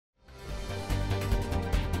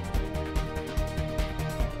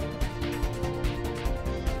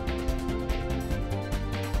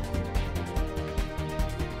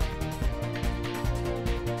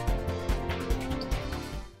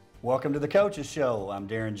Welcome to the Coaches Show. I'm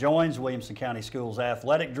Darrin Joins, Williamson County Schools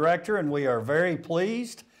Athletic Director, and we are very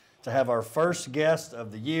pleased to have our first guest of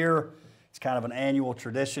the year. It's kind of an annual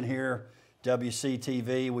tradition here,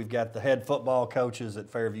 WCTV. We've got the head football coaches at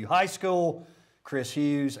Fairview High School, Chris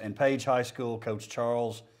Hughes, and Page High School, Coach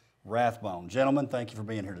Charles Rathbone. Gentlemen, thank you for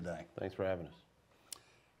being here today. Thanks for having us.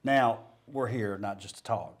 Now, we're here not just to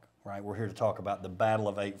talk, right? We're here to talk about the Battle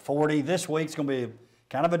of 840. This week's going to be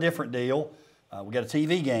kind of a different deal. We got a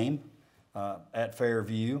TV game at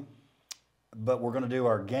Fairview, but we're going to do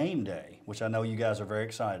our game day, which I know you guys are very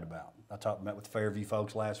excited about. Met with the Fairview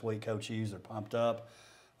folks last week, Coach Hughes, they're pumped up.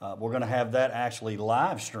 We're going to have that actually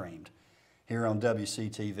live streamed here on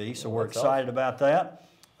WCTV, so we're excited about that.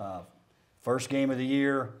 First game of the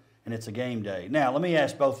year, and it's a game day. Now, let me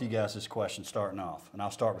ask both of you guys this question starting off, and I'll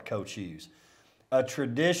start with Coach Hughes. A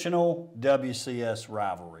traditional WCS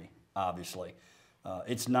rivalry, obviously.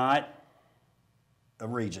 It's not a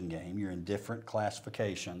region game. You're in different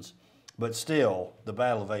classifications, but still, the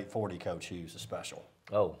Battle of 840, Coach Hughes, is special.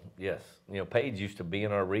 Oh, yes. You know, Page used to be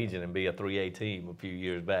in our region and be a 3A team a few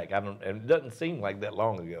years back. And it doesn't seem like that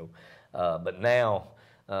long ago. But now,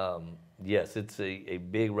 yes, it's a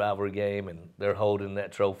big rivalry game, and they're holding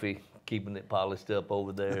that trophy, keeping it polished up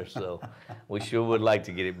over there. So we sure would like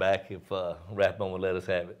to get it back if Rathbone would let us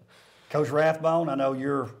have it. Coach Rathbone, I know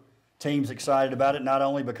your team's excited about it, not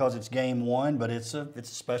only because it's game one, but it's a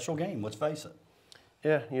special game, let's face it.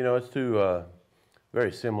 Yeah, you know, it's two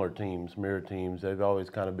very similar teams, mirror teams. They've always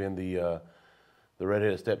kind of been the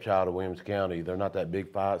redheaded stepchild of Williamson County. They're not that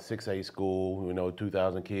big 6A school, you know,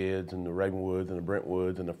 2,000 kids, and the Ravenwoods and the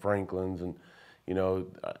Brentwoods and the Franklins. And, you know,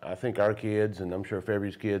 I think our kids, and I'm sure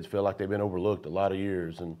Fairview's kids, feel like they've been overlooked a lot of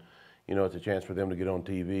years. And, you know, it's a chance for them to get on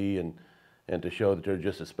TV and to show that they're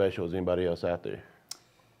just as special as anybody else out there.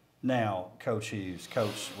 Now, Coach Hughes,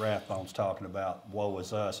 Coach Rathbone's talking about woe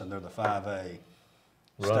is us, and they're the 5A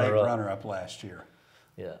state runner-up last year.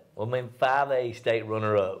 Yeah, well, I mean, 5A state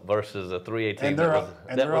runner-up versus a 3A team.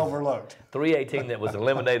 And they're overlooked. 3A team that was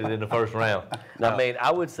eliminated in the first round. No. I mean,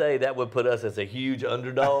 I would say that would put us as a huge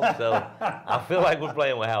underdog, so I feel like we're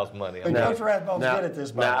playing with house money. And Coach Rathbone's good at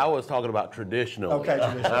this. Now, I was talking about traditional. Okay,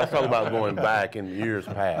 traditional. I was talking about going back in years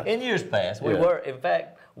past. In years past, we were, in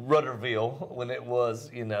fact, Rudderville, when it was,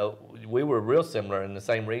 you know, we were real similar in the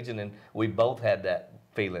same region, and we both had that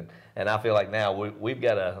feeling. And I feel like now we've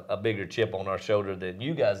got a bigger chip on our shoulder than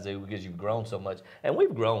you guys do because you've grown so much. And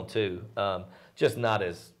we've grown too, just not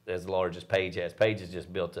as large as Page has. Page has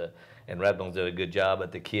just built and Rathbone's did a good job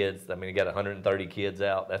at the kids. I mean, he got 130 kids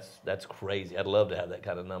out. That's crazy. I'd love to have that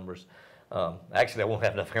kind of numbers. Actually, I won't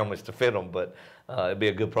have enough helmets to fit them, but it'd be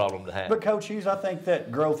a good problem to have. But Coach Hughes, I think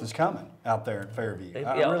that growth is coming out there at Fairview.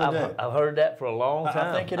 I really do. I've heard that for a long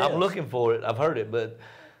time. I think it is. I'm looking for it. I've heard it, but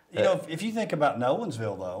you know, if you think about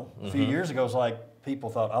Nolensville, though, a few years ago, it's like people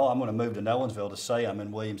thought, oh, I'm going to move to Nolensville to say I'm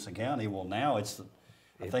in Williamson County. Well, now it's,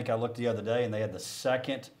 I think I looked the other day, and they had the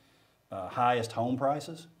second highest home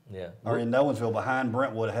prices. Yeah. Or in Nolensville, behind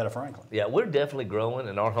Brentwood, ahead of Franklin. Yeah, we're definitely growing,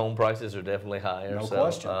 and our home prices are definitely higher. No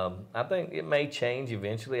question. I think it may change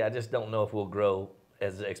eventually. I just don't know if we'll grow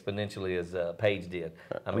as exponentially as Page did.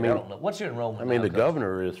 I mean, I don't know. What's your enrollment? I mean, now, the Coach?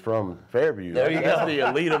 governor is from Fairview. There you That's go. the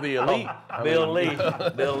elite of the elite. Bill Lee.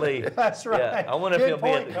 Bill Lee. That's right. Yeah, I wonder if he'll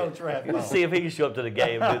point, be Coach Rathbone. See if he can show up to the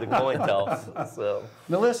game and do the coin toss. So.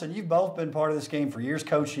 Now, listen, you've both been part of this game for years.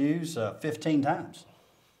 Coach Hughes, 15 times.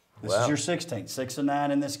 This is your 16th.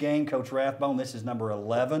 6-9 in this game. Coach Rathbone, this is number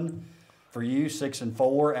 11 for you,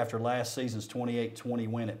 6-4 after last season's 28-20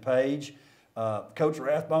 win at Page. Coach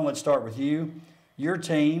Rathbone, let's start with you. Your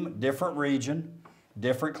team, different region,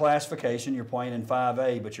 different classification. You're playing in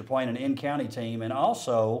 5A, but you're playing an in-county team, and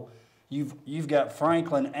also you've got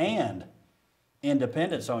Franklin and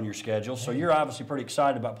Independence on your schedule, so you're obviously pretty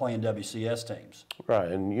excited about playing WCS teams.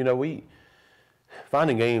 Right, and you know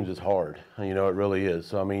finding games is hard. You know, it really is.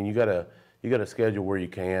 So I mean, you gotta schedule where you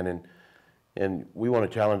can, and we want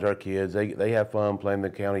to challenge our kids. They have fun playing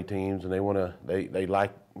the county teams, and they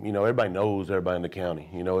like. You know, everybody knows everybody in the county.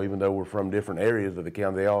 You know, even though we're from different areas of the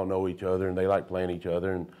county, they all know each other, and they like playing each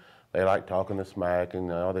other, and they like talking the smack and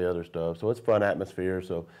all the other stuff. So it's a fun atmosphere.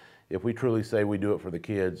 So if we truly say we do it for the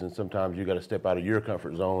kids, and sometimes you got to step out of your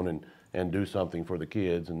comfort zone and do something for the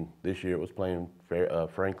kids. And this year it was playing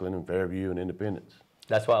Franklin and Fairview and Independence.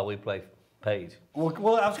 That's why we play Page.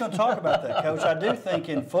 Well, I was going to talk about that, Coach. I do think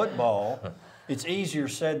in football, it's easier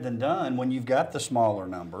said than done when you've got the smaller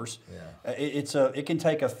numbers. Yeah. It can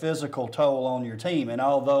take a physical toll on your team. And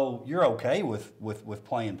although you're okay with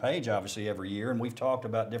playing Page, obviously, every year, and we've talked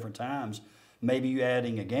about different times, maybe you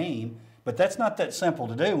adding a game, But that's not that simple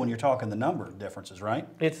to do when you're talking the number differences, right?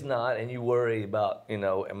 It's not, and you worry about, am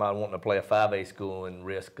I wanting to play a 5A school and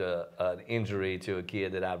risk an injury to a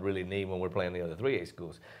kid that I really need when we're playing the other 3A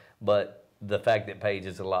schools. But the fact that Page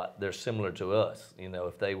is they're similar to us.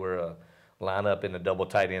 If they were a lineup in a double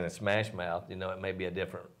tight end and smash mouth, it may be a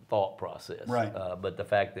different thought process. Right. But the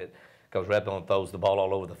fact that Coach Rathbone throws the ball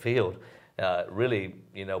all over the field really,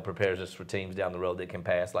 prepares us for teams down the road that can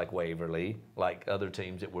pass, like Waverly, like other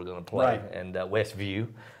teams that we're going to play, Right. and Westview,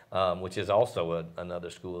 which is also another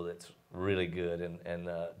school that's really good and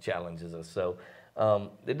challenges us. So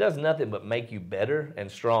it does nothing but make you better and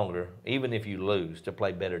stronger, even if you lose, to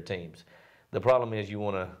play better teams. The problem is you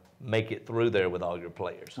want to make it through there with all your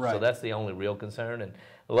players. Right. So that's the only real concern. And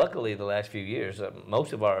luckily, the last few years,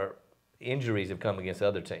 most of our injuries have come against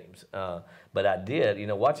other teams. But I did,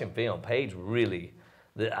 watching film, Page really,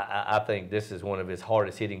 I think this is one of his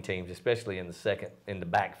hardest hitting teams, especially in the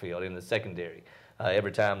backfield, in the secondary.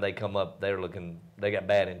 Every time they come up, they got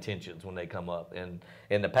bad intentions when they come up. And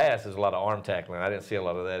in the past, there's a lot of arm tackling. I didn't see a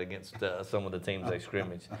lot of that against some of the teams they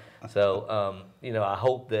scrimmage. So, I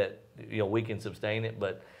hope that, we can sustain it.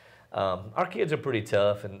 But our kids are pretty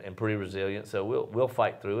tough and pretty resilient, so we'll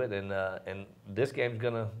fight through it. And this game's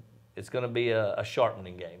it's gonna be a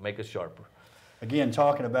sharpening game, make us sharper. Again,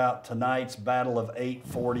 talking about tonight's Battle of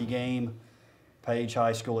 840 game, Page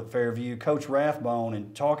High School at Fairview. Coach Rathbone,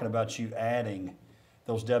 and talking about you adding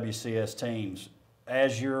those WCS teams,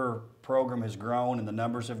 as your program has grown and the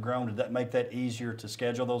numbers have grown, did that make that easier to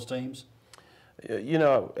schedule those teams?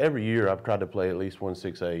 Every year I've tried to play at least one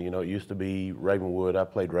 6A. It used to be Ravenwood. I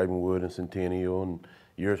played Ravenwood and Centennial, and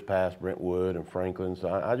years past Brentwood and Franklin.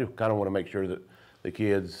 So I just kind of want to make sure that the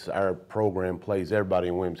kids, our program plays everybody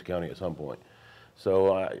in Williamson County at some point.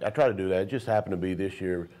 So I try to do that. It just happened to be this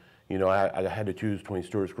year, I had to choose between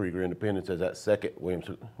Stewart's Creek or Independence as that second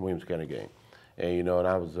Williamson County game. And, and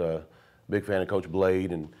I was a big fan of Coach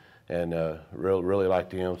Blade and really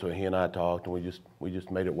liked him. So he and I talked, and we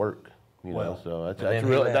just made it work. So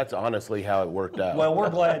that's honestly how it worked out. Well,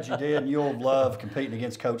 we're glad you did, and you'll love competing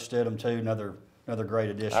against Coach Stidham too. Another great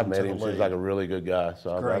addition. I've met to the him. league. He's like a really good guy,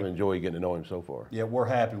 so I've enjoyed getting to know him so far. Yeah, we're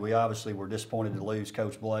happy. We obviously were disappointed to lose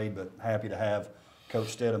Coach Blade, but happy to have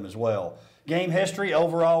Coach Stidham as well. Game history,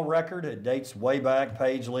 overall record, it dates way back.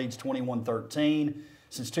 Page leads 21-13.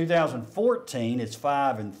 Since 2014, it's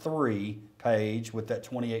 5-3. Page with that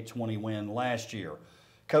 28-20 win last year.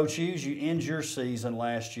 Coach Hughes, you end your season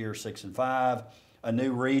last year 6-5. A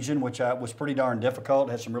new region, which was pretty darn difficult.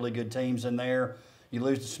 Had some really good teams in there. You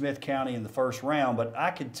lose to Smith County in the first round, but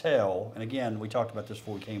I could tell, and again, we talked about this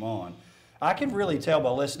before we came on, I could really tell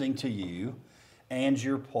by listening to you and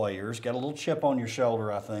your players, got a little chip on your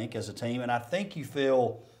shoulder, I think, as a team, and I think you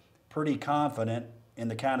feel pretty confident in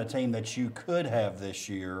the kind of team that you could have this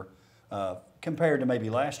year compared to maybe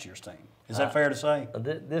last year's team. Is that fair to say?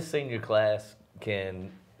 This senior class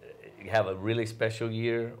can have a really special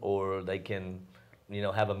year, or they can,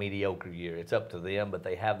 have a mediocre year. It's up to them, but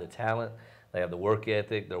they have the talent. They have the work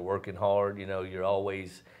ethic. They're working hard. You're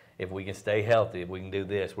always, if we can stay healthy, if we can do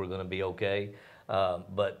this, we're going to be okay.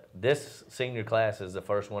 But this senior class is the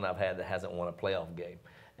first one I've had that hasn't won a playoff game.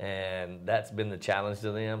 And that's been the challenge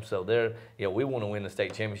to them. So we want to win the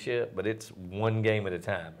state championship, but it's one game at a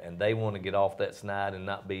time. And they want to get off that snide and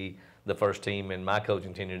not be the first team in my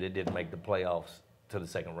coaching tenure that didn't make the playoffs to the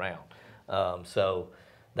second round. So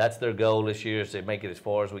that's their goal this year, is to make it as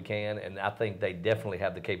far as we can, and I think they definitely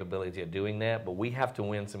have the capability of doing that, but we have to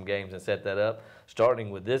win some games and set that up.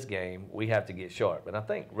 Starting with this game, we have to get sharp, and I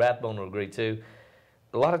think Rathbone will agree too.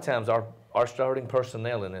 A lot of times our starting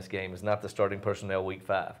personnel in this game is not the starting personnel week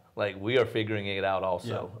 5. Like, we are figuring it out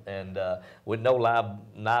also, yeah. And with no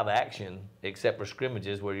live action except for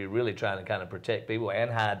scrimmages where you're really trying to kind of protect people and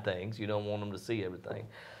hide things. You don't want them to see everything.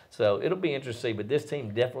 So it'll be interesting, but this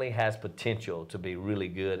team definitely has potential to be really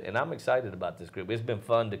good, and I'm excited about this group. It's been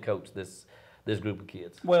fun to coach this group of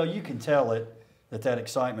kids. Well, you can tell it that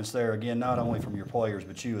excitement's there, again, not only from your players,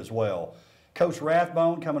 but you as well. Coach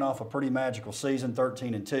Rathbone coming off a pretty magical season,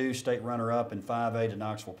 13-2, state runner-up in 5A to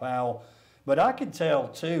Knoxville Powell. But I could tell,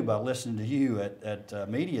 too, by listening to you at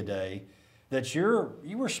Media Day, that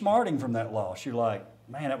you were smarting from that loss. You're like,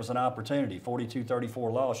 man, that was an opportunity,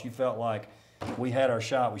 42-34 loss. You felt like we had our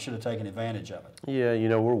shot. We should have taken advantage of it. Yeah,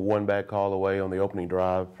 we're one back call away on the opening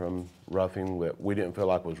drive from roughing. We didn't feel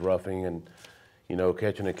like it was roughing, and,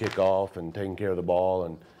 catching a kickoff and taking care of the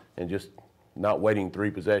ball and just not waiting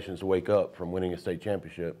 3 possessions to wake up from winning a state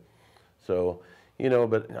championship. So,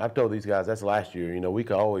 but I've told these guys that's last year. We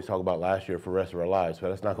could always talk about last year for the rest of our lives, but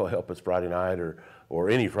that's not going to help us Friday night or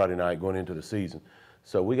any Friday night going into the season.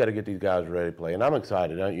 So we got to get these guys ready to play, and I'm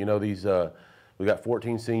excited. You know, we got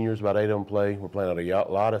 14 seniors, about 8 of them play. We're playing a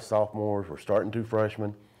lot of sophomores. We're starting 2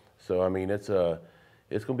 freshmen. So I mean, it's going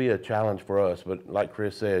to be a challenge for us. But like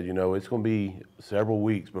Chris said, you know, it's going to be several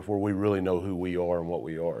weeks before we really know who we are and what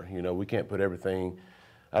we are. You know, we can't put everything.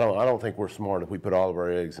 I don't think we're smart if we put all of our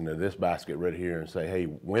eggs into this basket right here and say, hey,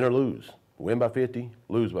 win or lose, win by 50,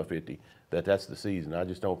 lose by 50. That's the season. I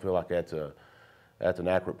just don't feel like that's an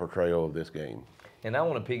accurate portrayal of this game. And I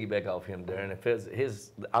want to piggyback off him, Darrin.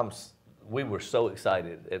 We were so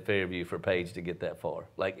excited at Fairview for Page to get that far.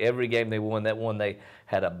 Like every game they won, they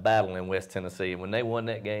had a battle in West Tennessee. And when they won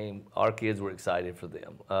that game, our kids were excited for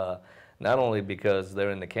them. Not only because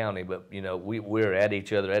they're in the county, but you know we're at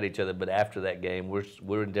each other. But after that game,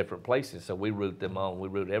 we're in different places, so we root them on. We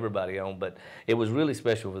root everybody on. But it was really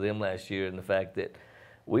special for them last year, and the fact that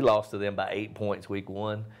we lost to them by 8 points week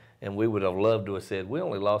 1. And we would have loved to have said, we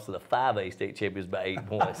only lost to the 5A state champions by 8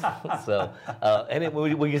 points. So,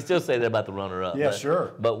 we can still say that about the runner-up. Yeah,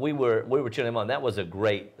 sure. But we were cheering them on. That was a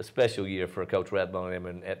special year for Coach Rathbone.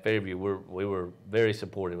 And at Fairview, we were very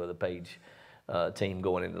supportive of the Page team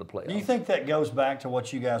going into the playoffs. Do you think that goes back to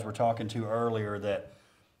what you guys were talking to earlier, that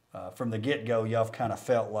from the get-go, y'all kind of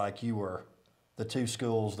felt like you were the 2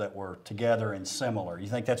 schools that were together and similar? You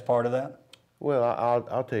think that's part of that? Well,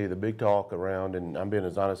 I'll tell you, the big talk around, and I'm being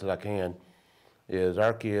as honest as I can, is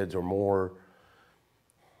our kids are more,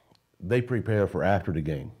 they prepare for after the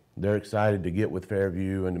game. They're excited to get with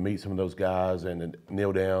Fairview and to meet some of those guys and to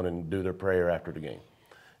kneel down and do their prayer after the game.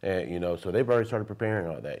 And, you know, so they've already started preparing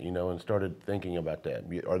all that, you know, and started thinking about that.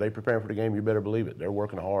 Are they preparing for the game? You better believe it. They're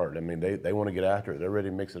working hard. I mean, they want to get after it. They're ready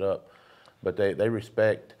to mix it up. But they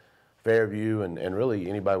respect Fairview and really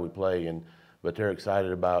anybody we play, but they're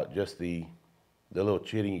excited about just the little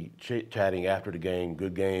chit-chatting after the game,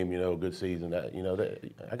 good game, you know, good season. That, you know,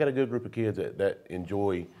 I got a good group of kids that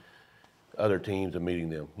enjoy other teams and meeting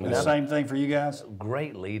them. And the same thing for you guys?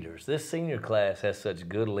 Great leaders. This senior class has such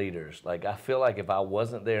good leaders. Like, I feel like if I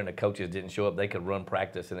wasn't there and the coaches didn't show up, they could run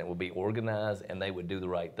practice and it would be organized and they would do the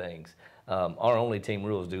right things. Our only team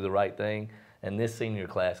rule is do the right thing, and this senior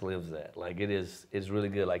class lives that. Like, it's really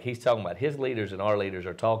good. Like, he's talking about his leaders and our leaders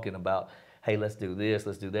are talking about, hey, let's do this,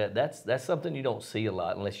 let's do that. That's something you don't see a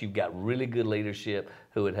lot unless you've got really good leadership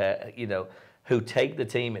who would have, you know, who take the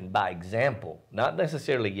team and by example, not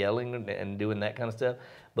necessarily yelling and doing that kind of stuff,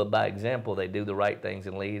 but by example, they do the right things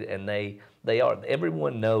and lead, and they are.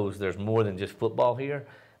 Everyone knows there's more than just football here,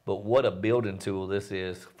 but what a building tool this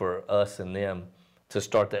is for us and them to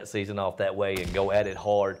start that season off that way and go at it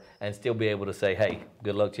hard and still be able to say, hey,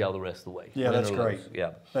 good luck to y'all the rest of the way. Yeah, that's great.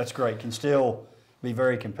 Yeah. That's great. Can still be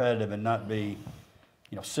very competitive and not be,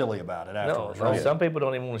 you know, silly about it afterwards. No, some people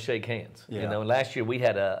don't even want to shake hands. Yeah. You know, last year we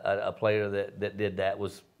had a player that did that,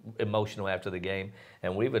 was emotional after the game,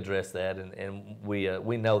 and we've addressed that, and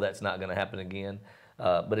we know that's not going to happen again.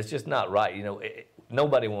 But it's just not right. You know,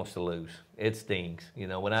 nobody wants to lose. It stings. You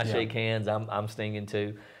know, when I shake hands, I'm stinging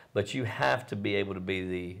too. But you have to be able to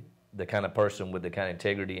be the kind of person with the kind of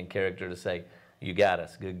integrity and character to say, you got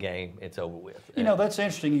us, good game, it's over with. You know, that's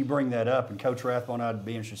interesting you bring that up, and Coach Rathbone, I'd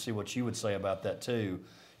be interested to see what you would say about that too.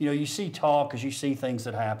 You know, you see talk because you see things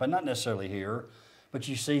that happen, not necessarily here, but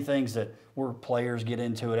you see things that where players get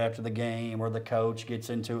into it after the game or the coach gets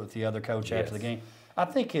into it with the other coach after the game. I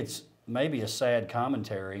think it's maybe a sad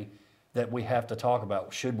commentary that we have to talk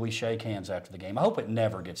about, should we shake hands after the game? I hope it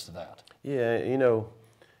never gets to that. Yeah, you know,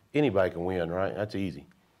 anybody can win, right? That's easy.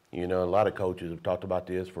 You know, a lot of coaches have talked about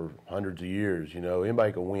this for hundreds of years. You know,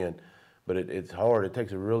 anybody can win, but it's hard. It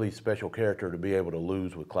takes a really special character to be able to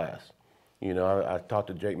lose with class. You know, I talked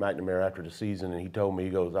to Jake McNamara after the season, and he told me, he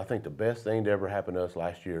goes, I think the best thing to ever happen to us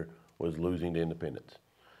last year was losing to Independence.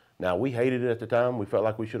 Now, we hated it at the time. We felt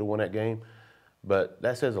like we should have won that game, but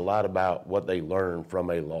that says a lot about what they learned from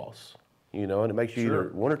a loss. You know, and it makes you either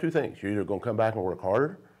one or two things. You're either going to come back and work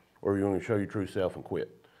harder, or you're going to show your true self and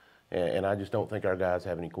quit. And I just don't think our guys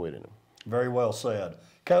have any quit in them. Very well said.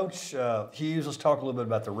 Coach Hughes, let's talk a little bit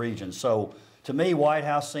about the region. So to me, White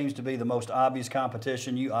House seems to be the most obvious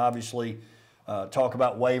competition. You obviously talk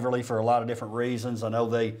about Waverly for a lot of different reasons. I know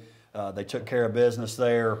they took care of business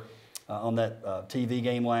there on that TV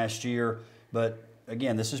game last year. But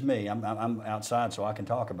again, this is me. I'm outside, so I can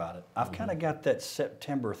talk about it. I've kind of got that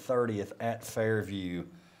September 30th at Fairview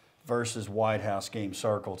versus White House game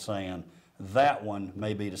circled, saying that one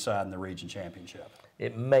may be deciding the region championship.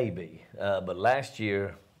 It may be, but last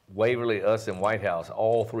year, Waverly, us, and White House,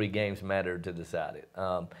 all 3 games mattered to decide it.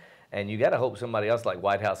 And you got to hope somebody else like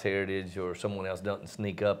White House Heritage or someone else doesn't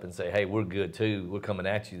sneak up and say, hey, we're good too. We're coming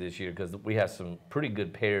at you this year, because we have some pretty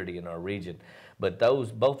good parity in our region. But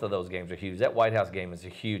both of those games are huge. That White House game is a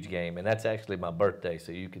huge game, and that's actually my birthday,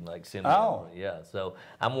 so you can like send me. Oh. Yeah, so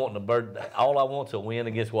I'm wanting a birthday. All I want is a win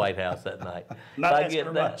against White House that night. Not If I asking get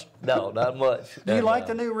for that, much. no, not much. Do you And, like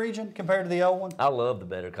the new region compared to the old one? I love the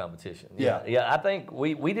better competition. Yeah. Yeah, I think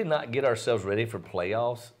we did not get ourselves ready for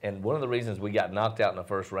playoffs, and one of the reasons we got knocked out in the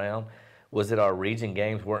first round was that our region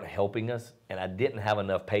games weren't helping us, and I didn't have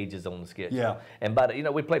enough pages on the schedule. Yeah. And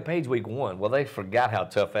we played page week 1. Well, they forgot how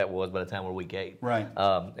tough that was by the time we're week 8. Right.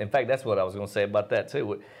 In fact, that's what I was going to say about that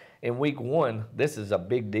too. In week 1, this is a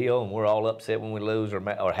big deal, and we're all upset when we lose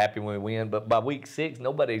or happy when we win. But by week 6,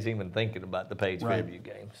 nobody's even thinking about the Page Right. Fairview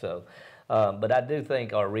game. So, but I do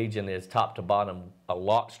think our region is top to bottom a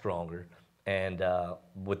lot stronger. And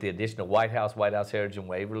with the addition of White House Heritage, and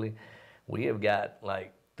Waverly, we have got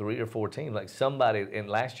like 3 or 4 teams. Like somebody in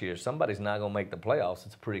last year, somebody's not going to make the playoffs.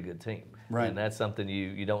 It's a pretty good team. Right. And that's something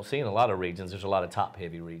you don't see in a lot of regions. There's a lot of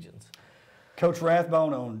top-heavy regions. Coach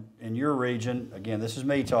Rathbone, in your region, again, this is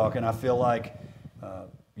me talking, I feel like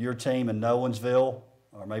your team in Nowensville,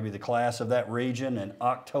 or maybe the class of that region, and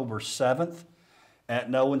October 7th at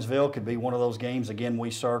Nowensville could be one of those games, again, we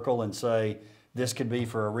circle and say this could be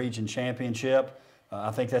for a region championship. I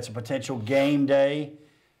think that's a potential game day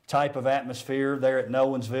type of atmosphere there at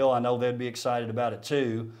Nowensville. I know they'd be excited about it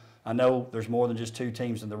too. I know there's more than just 2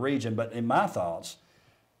 teams in the region, but in my thoughts,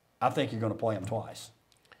 I think you're going to play them twice.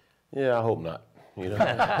 Yeah, I hope not.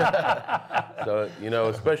 So,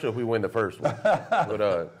 especially if we win the first one. But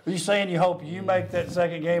Are you saying you hope you make that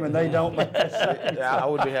second game and they don't make that second? yeah, I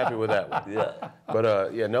would be happy with that one. Yeah.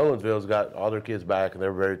 But Nolensville's got all their kids back, and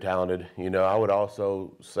they're very talented. I would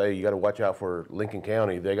also say you got to watch out for Lincoln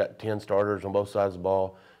County. They got 10 starters on both sides of the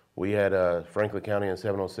ball. We had Franklin County in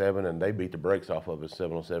 707, and they beat the brakes off of us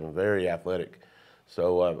 707. Very athletic.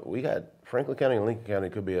 So we got Franklin County and Lincoln County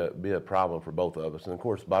could be a problem for both of us. And of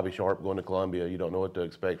course, Bobby Sharp going to Columbia, you don't know what to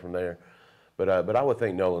expect from there. But I would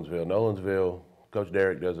think Nolensville, Coach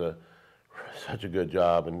Derrick does such a good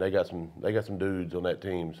job, and they got some dudes on that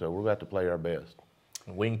team. So we're going to have to play our best.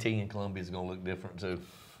 Wing T in Columbia is going to look different too.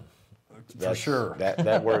 For sure.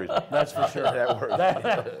 That worries me. That's for sure. That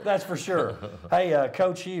worries me. That's for sure. Hey,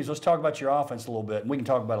 Coach Hughes, let's talk about your offense a little bit. And we can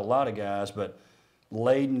talk about a lot of guys, but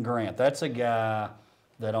Layden Grant, that's a guy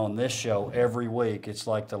that on this show every week, it's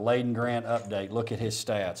like the Layden Grant update. Look at his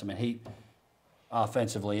stats. I mean, he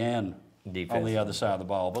offensively and on the other side of the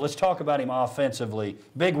ball. But let's talk about him offensively.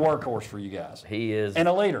 Big workhorse for you guys. He is. And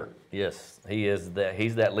a leader. Yes, he is that.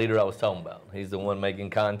 He's that leader I was talking about. He's the one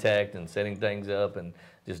making contact and setting things up and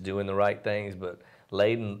just doing the right things. But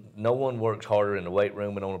Layden, no one works harder in the weight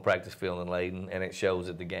room and on the practice field than Layden, and it shows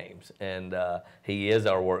at the games. And he is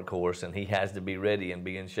our workhorse, and he has to be ready and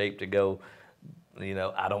be in shape to go.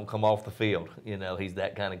 I don't come off the field. He's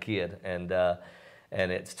that kind of kid, and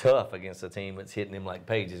it's tough against a team that's hitting him like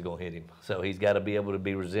Page is going to hit him. So he's got to be able to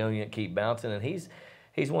be resilient, keep bouncing, and he's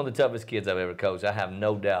one of the toughest kids I've ever coached. I have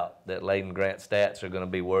no doubt that Layden Grant's stats are going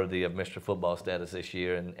to be worthy of Mr. Football status this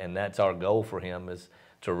year, and that's our goal for him is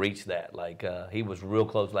to reach that. Like he was real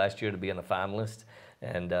close last year to being a finalist,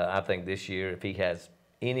 and I think this year, if he has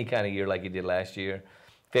any kind of year like he did last year,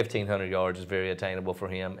 1,500 yards is very attainable for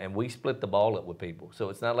him, and we split the ball up with people. So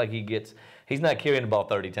it's not like he's not carrying the ball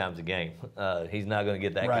 30 times a game. He's not going to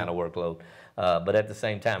get that kind of workload. But at the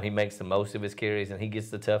same time, he makes the most of his carries, and he gets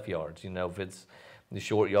the tough yards. If it's the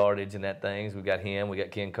short yardage and that things, we got him, we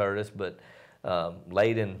got Ken Curtis, but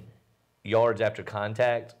Layden yards after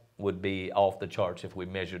contact would be off the charts if we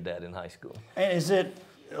measured that in high school. And is it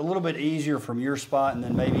a little bit easier from your spot and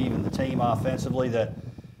then maybe even the team offensively that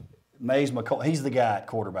Mays McCoy, he's the guy at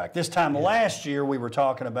quarterback. This time last year we were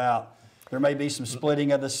talking about there may be some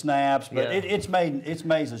splitting of the snaps, but it's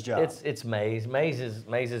Mays' job. It's Mays. Mays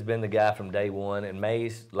has been the guy from day one, and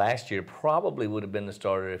Mays last year probably would have been the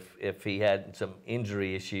starter if he had some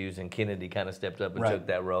injury issues and Kennedy kind of stepped up and took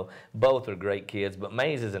that role. Both are great kids, but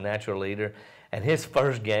Mays is a natural leader, and his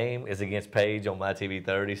first game is against Page on My TV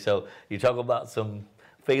 30. So you talk about some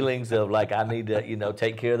feelings of like I need to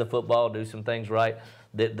take care of the football, do some things right.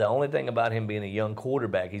 The only thing about him being a young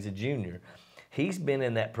quarterback, he's a junior. He's been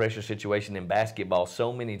in that pressure situation in basketball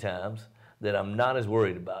so many times that I'm not as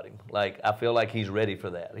worried about him. Like, I feel like he's ready for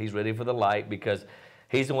that. He's ready for the light because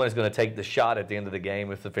he's the one that's going to take the shot at the end of the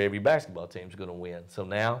game if the Fairview basketball team's going to win. So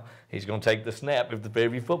now he's going to take the snap if the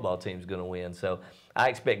Fairview football team's going to win. So I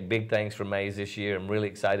expect big things from Mays this year. I'm really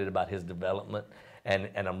excited about his development. And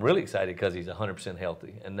I'm really excited because he's 100%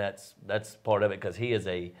 healthy. And that's part of it because he is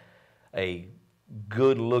a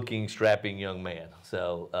good-looking, strapping young man.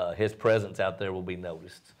 So his presence out there will be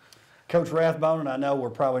noticed. Coach Rathbone, and I know we're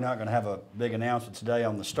probably not going to have a big announcement today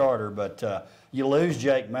on the starter, but you lose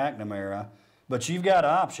Jake McNamara, but you've got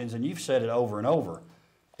options, and you've said it over and over.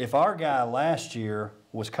 If our guy last year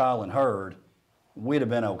was Colin Hurd, we'd have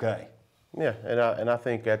been okay. Yeah, and I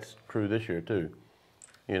think that's true this year too.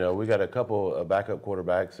 You know, we got a couple of backup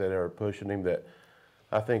quarterbacks that are pushing him that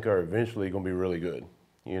I think are eventually going to be really good.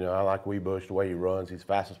 You know, I like Weebush, the way he runs. He's the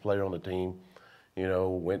fastest player on the team. You know,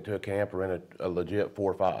 went to a camp, ran a legit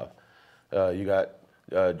 4.5. You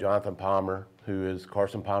got Jonathan Palmer, who is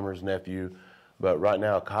Carson Palmer's nephew. But right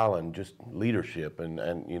now, Colin, just leadership and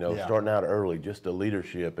you know, starting out early, just the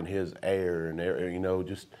leadership and his air and, you know,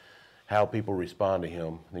 just how people respond to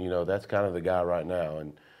him. You know, that's kind of the guy right now.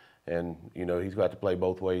 And you know, he's got to play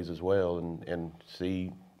both ways as well and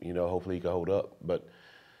see, you know, hopefully he can hold up. But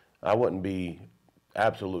I wouldn't be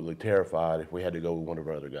absolutely terrified if we had to go with one of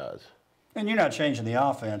our other guys. And you're not changing the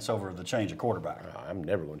offense over the change of quarterback. I'm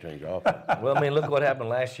never going to change the offense. Well, I mean, look what happened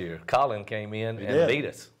last year. Colin came in and beat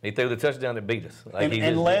us. He threw the touchdown and beat us. Like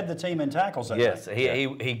and led the team in tackles that Yes, day.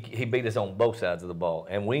 he beat us on both sides of the ball.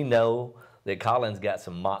 And we know that Colin's got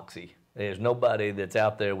some moxie. There's nobody that's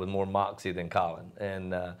out there with more moxie than Colin.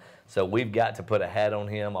 And so we've got to put a hat on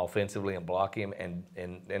him offensively and block him.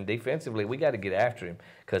 And defensively, we got to get after him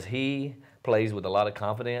because he plays with a lot of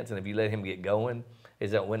confidence. And if you let him get going, is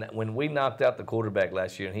that when we knocked out the quarterback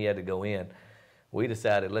last year and he had to go in, we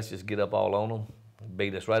decided let's just get up all on him,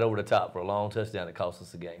 beat us right over the top for a long touchdown that cost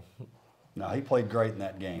us the game. No, he played great in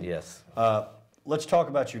that game. Yes. Let's talk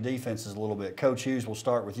about your defenses a little bit. Coach Hughes, we'll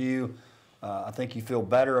start with you. I think you feel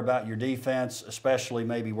better about your defense, especially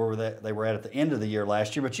maybe where they were at the end of the year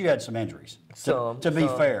last year, but you had some injuries, to be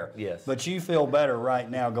fair. Yes. But you feel better right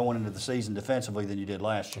now going into the season defensively than you did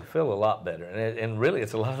last year. I feel a lot better. And really,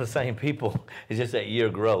 it's a lot of the same people. It's just that year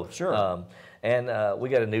growth. Sure. And we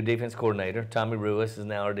got a new defense coordinator. Tommy Ruiz is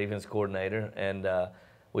now our defense coordinator. And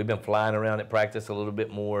we've been flying around at practice a little bit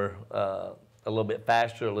more, a little bit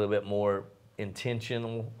faster, a little bit more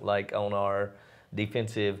intentional, like on our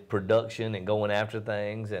defensive production and going after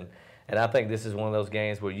things. And I think this is one of those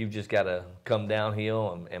games where you've just got to come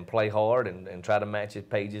downhill and play hard and try to match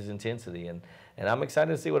Page's intensity. And I'm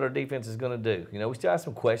excited to see what our defense is going to do. You know, we still have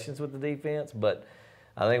some questions with the defense, but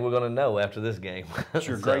I think we're going to know after this game.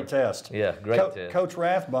 Sure, great test. Yeah, great test. Coach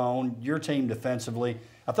Rathbone, your team defensively,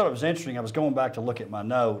 I thought it was interesting. I was going back to look at my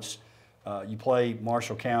notes. You play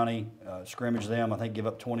Marshall County, scrimmage them, I think give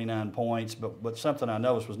up 29 points. But something I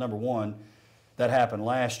noticed was, number one, that happened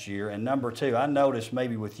last year. And number two, I noticed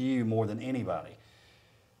maybe with you more than anybody,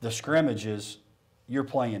 the scrimmages, you're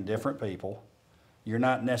playing different people. You're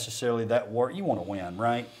not necessarily that you want to win,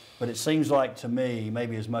 right? But it seems like to me,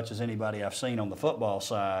 maybe as much as anybody I've seen on the football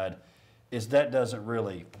side, is that doesn't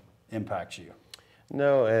really impact you.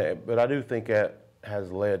 No, but I do think that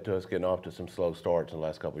has led to us getting off to some slow starts in the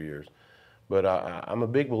last couple of years. But I'm a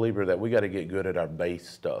big believer that we got to get good at our base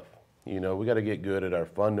stuff. You know, we got to get good at our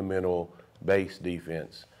fundamental base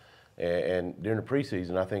defense. And during the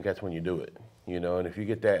preseason, I think that's when you do it. You know, and if you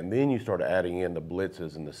get that, and then you start adding in the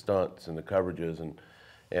blitzes and the stunts and the coverages,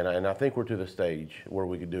 and I think we're to the stage where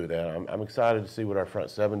we could do that. I'm excited to see what our front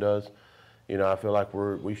seven does. You know, I feel like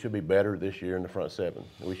we should be better this year in the front seven.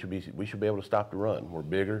 We should be able to stop the run. We're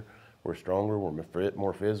bigger, we're stronger, we're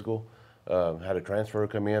more physical. Had a transfer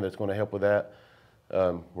come in that's going to help with that.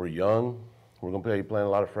 We're young. We're going to be playing a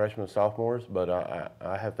lot of freshmen and sophomores, but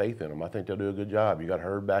I have faith in them. I think they'll do a good job. You got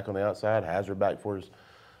Hurd back on the outside, Hazard back for his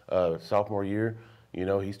sophomore year. You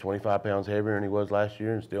know, he's 25 pounds heavier than he was last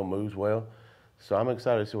year and still moves well. So I'm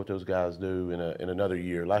excited to see what those guys do in another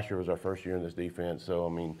year. Last year was our first year in this defense, so, I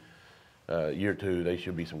mean, year two, they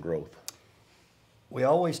should be some growth. We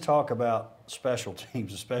always talk about special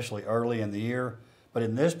teams, especially early in the year, but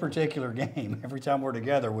in this particular game, every time we're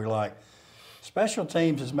together, we're like, special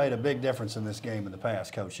teams has made a big difference in this game in the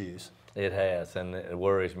past, Coach Hughes. It has, and it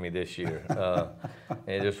worries me this year.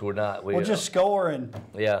 We'll just score and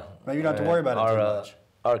maybe not to worry about it too much.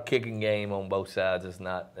 Our kicking game on both sides is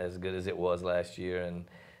not as good as it was last year, and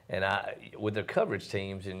with their coverage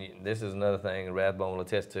teams, and this is another thing Rathbone will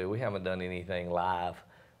attest to, we haven't done anything live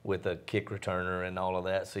with a kick returner and all of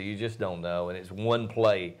that, so you just don't know, and it's one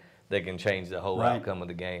play that can change the whole outcome of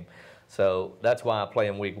the game. So that's why I play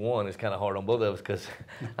in week one. It's kind of hard on both of us because,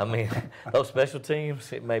 I mean, those special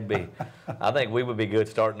teams, it may be. I think we would be good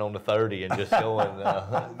starting on the 30 and just going.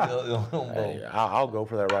 Hey, I'll go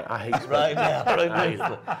for that right. I hate special right now. Right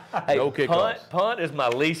now. Hey, no kickoffs. Punt is my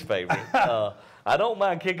least favorite. I don't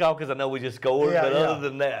mind kickoff because I know we just scored, but other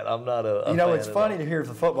than that, I'm not a You know, fan it's at funny all. to hear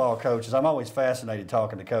the football coaches. I'm always fascinated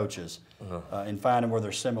talking to coaches and finding where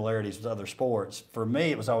there's similarities with other sports. For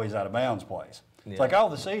me, it was always out of bounds plays. It's like, oh,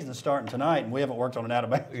 the season's starting tonight, and we haven't worked on an out of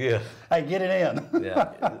bounds. Yeah. Hey, get it in.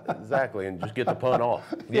 Yeah. Exactly, and just get the punt off.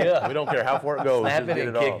 Yeah. We don't care how far it goes, Snap just it get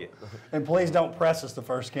and it kick off. it. And please don't press us the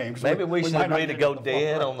first game. Maybe we should might not agree to get go it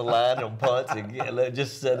dead on the line on punts and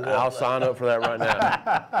just set it up. I'll sign up for that right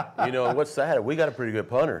now. You know, and what's sad, we got a pretty good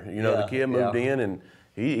punter. You know, the kid moved in, and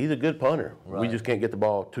he's a good punter. We just can't get the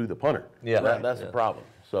ball to the punter. Yeah. That's the problem.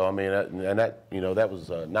 So, I mean, that was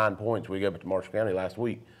 9 points we gave it to Marshall County last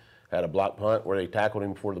week. Had a block punt where they tackled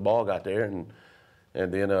him before the ball got there, and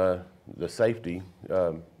then the safety,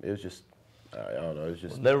 it was just, I don't know, it's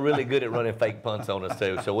just. They're really good at running fake punts on us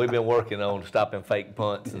too, so we've been working on stopping fake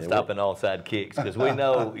punts and stopping offside kicks because we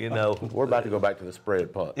know, We're about to go back to the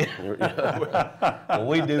spread punt. well,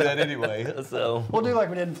 we do that anyway. So We'll do like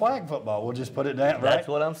we did in flag football. We'll just put it down, right? that's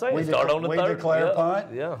what I'm saying. Start on the we third. declare punt.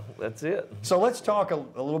 Yeah, that's it. So let's talk a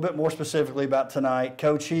little bit more specifically about tonight.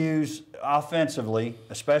 Coach Hughes, offensively,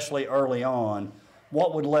 especially early on,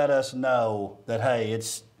 what would let us know that, hey,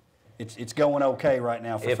 it's going okay right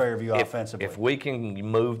now for Fairview offensively? If we can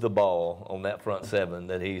move the ball on that front seven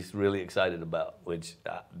that he's really excited about, which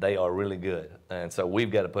they are really good. And so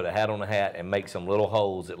we've got to put a hat on the hat and make some little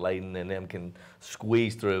holes that Layden and them can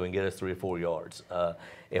squeeze through and get us 3 or 4 yards.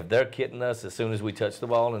 If they're kidding us as soon as we touch the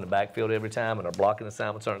ball in the backfield every time and our blocking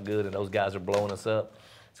assignments aren't good and those guys are blowing us up,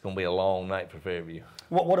 it's going to be a long night for Fairview.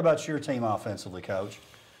 What about your team offensively, Coach?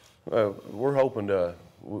 We're hoping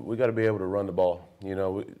we got to be able to run the ball. We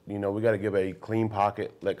got to give a clean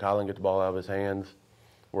pocket, let Colin get the ball out of his hands.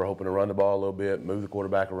 We're hoping to run the ball a little bit, move the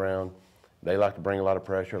quarterback around. They like to bring a lot of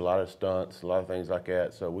pressure, a lot of stunts, a lot of things like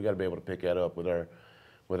that. So we got to be able to pick that up with our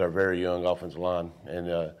very young offensive line.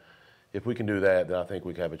 And if we can do that, then I think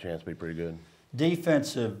we can have a chance to be pretty good.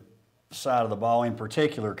 Defensive side of the ball in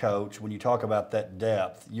particular, Coach, when you talk about that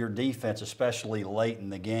depth, your defense, especially late in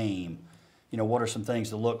the game, what are some things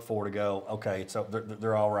to look for to go, okay, so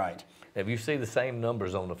they're all right? If you see the same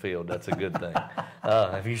numbers on the field, that's a good thing.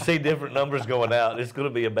 If you see different numbers going out, it's going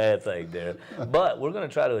to be a bad thing, Darrin. But we're going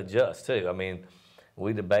to try to adjust, too. I mean,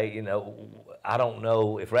 we debate, I don't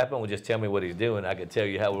know. If Rathbone would just tell me what he's doing, I could tell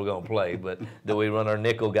you how we're going to play. But do we run our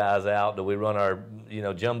nickel guys out? Do we run our,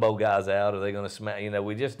 jumbo guys out? Are they going to smack?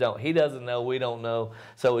 We just don't. He doesn't know. We don't know.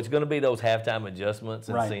 So it's going to be those halftime adjustments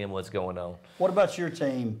and seeing what's going on. What about your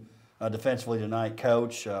team defensively tonight,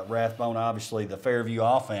 Coach? Rathbone, obviously, the Fairview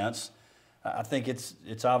offense. I think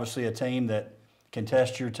it's obviously a team that can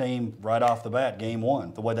test your team right off the bat, game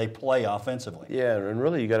one, the way they play offensively. Yeah, and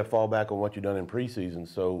really you got to fall back on what you've done in preseason.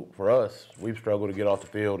 So for us, we've struggled to get off the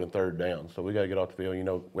field in third down. So we got to get off the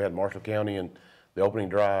field. We had Marshall County in the opening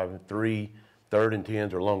drive, 3 third and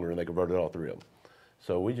 10s or longer, and they converted all 3 of them.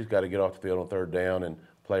 So we just got to get off the field on third down and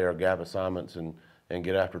play our gap assignments and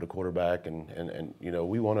get after the quarterback. And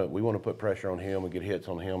we want to put pressure on him and get hits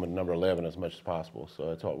on him and number 11 as much as possible. So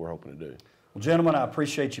that's what we're hoping to do. Well, gentlemen, I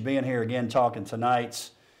appreciate you being here again talking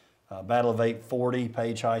tonight's Battle of 840,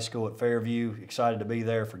 Page High School at Fairview. Excited to be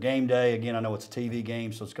there for game day. Again, I know it's a TV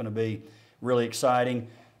game, so it's going to be really exciting.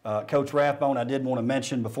 Coach Rathbone, I did want to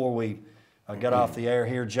mention before we got off the air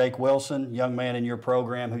here, Jake Wilson, young man in your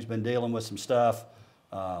program who's been dealing with some stuff.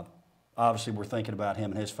 Obviously, we're thinking about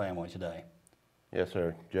him and his family today. Yes,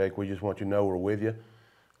 sir. Jake, we just want you to know we're with you.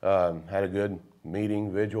 Had a good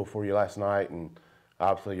meeting, vigil for you last night, and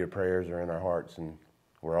obviously your prayers are in our hearts, and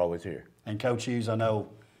we're always here. And Coach Hughes, I know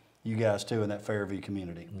you guys too in that Fairview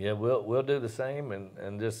community. Yeah, we'll do the same,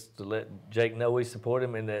 and just to let Jake know we support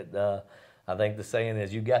him, and that I think the saying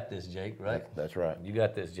is, "You got this, Jake." Right? That's right. You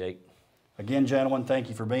got this, Jake. Again, gentlemen, thank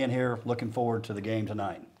you for being here. Looking forward to the game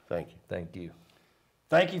tonight. Thank you. Thank you.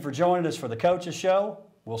 Thank you for joining us for the Coaches Show.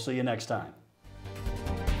 We'll see you next time.